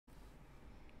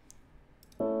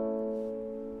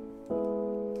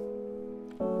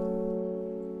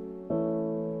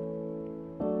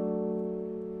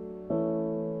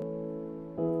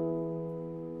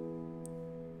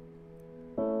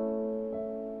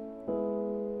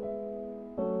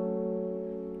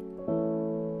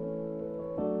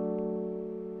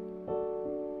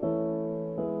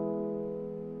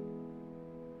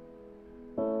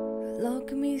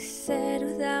said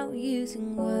without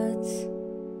using words.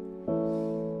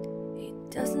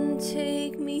 It doesn't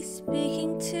take me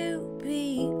speaking to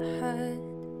be heard.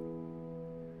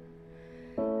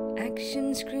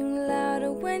 Actions scream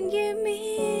louder when you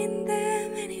mean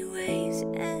them anyways,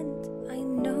 and I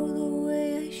know the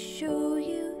way I show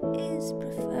you is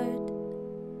preferred.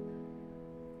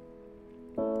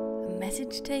 A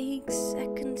message takes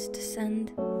seconds to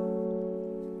send,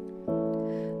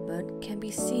 but can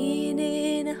be seen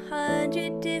in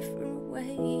 100 different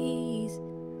ways.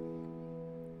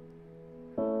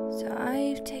 So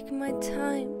I've taken my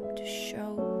time to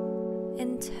show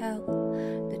and tell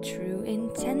the true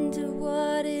intent of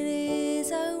what it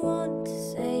is I want to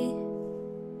say.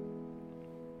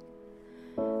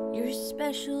 You're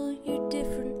special, you're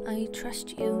different, I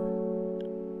trust you.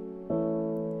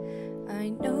 I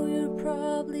know you're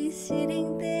probably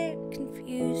sitting there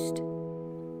confused,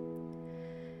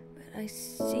 I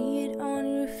see it on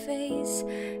your face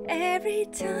every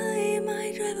time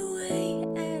I drive away,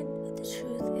 and the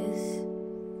truth is,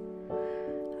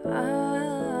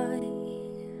 I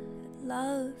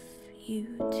love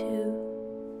you too.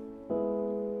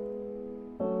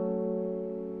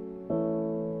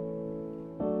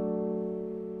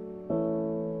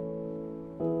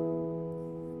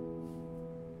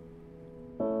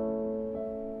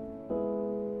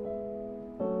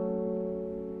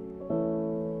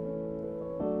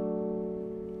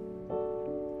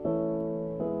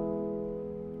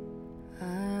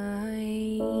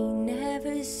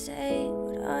 Say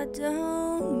what I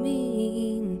don't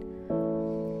mean,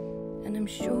 and I'm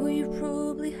sure you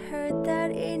probably heard that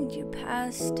in your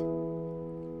past,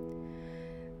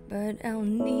 but I'll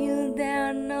kneel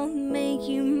down and I'll make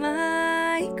you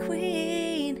my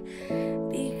queen,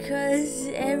 because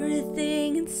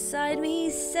everything inside me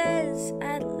says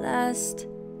at last.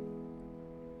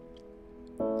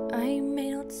 I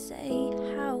may not say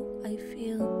how I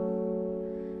feel,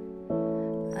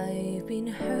 I've been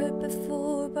hurt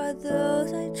before by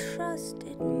those I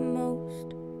trusted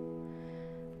most,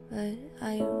 but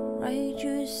I write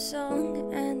you a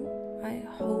song and I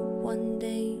hope one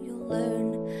day you'll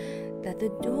learn that the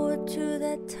door to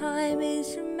that time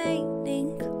is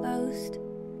remaining closed.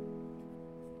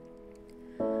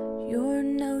 You're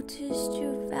noticed,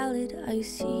 you're valid, I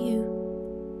see you,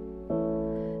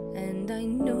 and I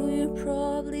know you're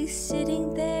probably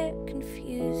sitting there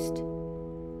confused,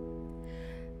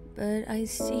 but I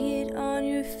see it on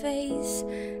your face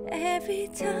every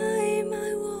time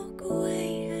I walk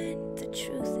away, and the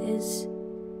truth is,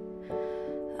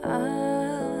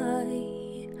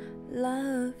 I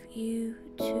love you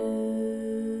too.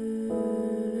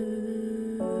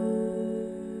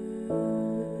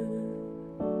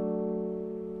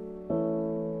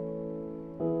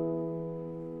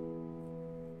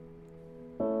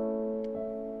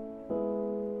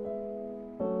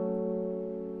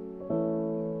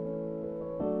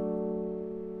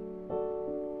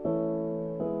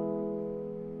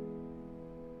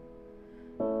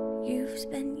 You've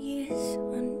spent years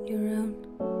on your own.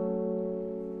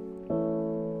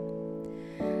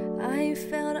 I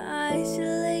felt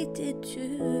isolated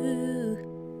too,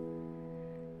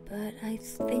 but I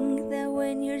think that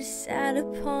when you're sat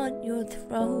upon your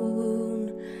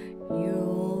throne,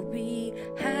 you'll be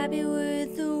happy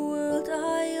with the world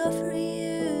I offer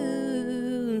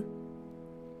you.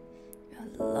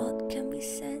 A lot can be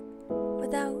said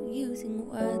without using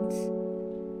words.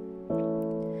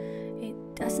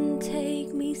 Doesn't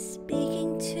take me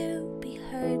speaking to be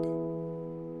heard.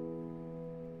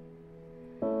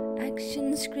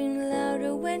 Actions scream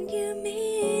louder when you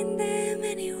mean them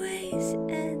anyways,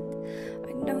 and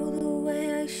I know the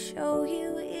way I show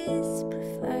you is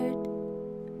preferred.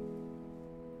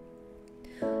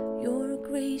 You're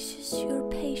gracious, you're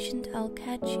patient, I'll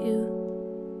catch you,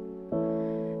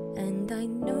 and I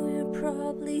know you're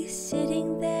probably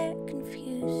sitting there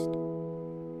confused,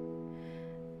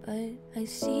 but I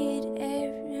see it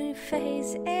in your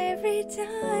face every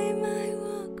time I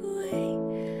walk away,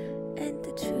 and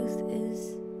the truth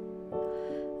is,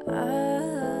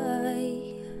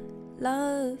 I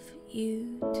love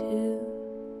you too.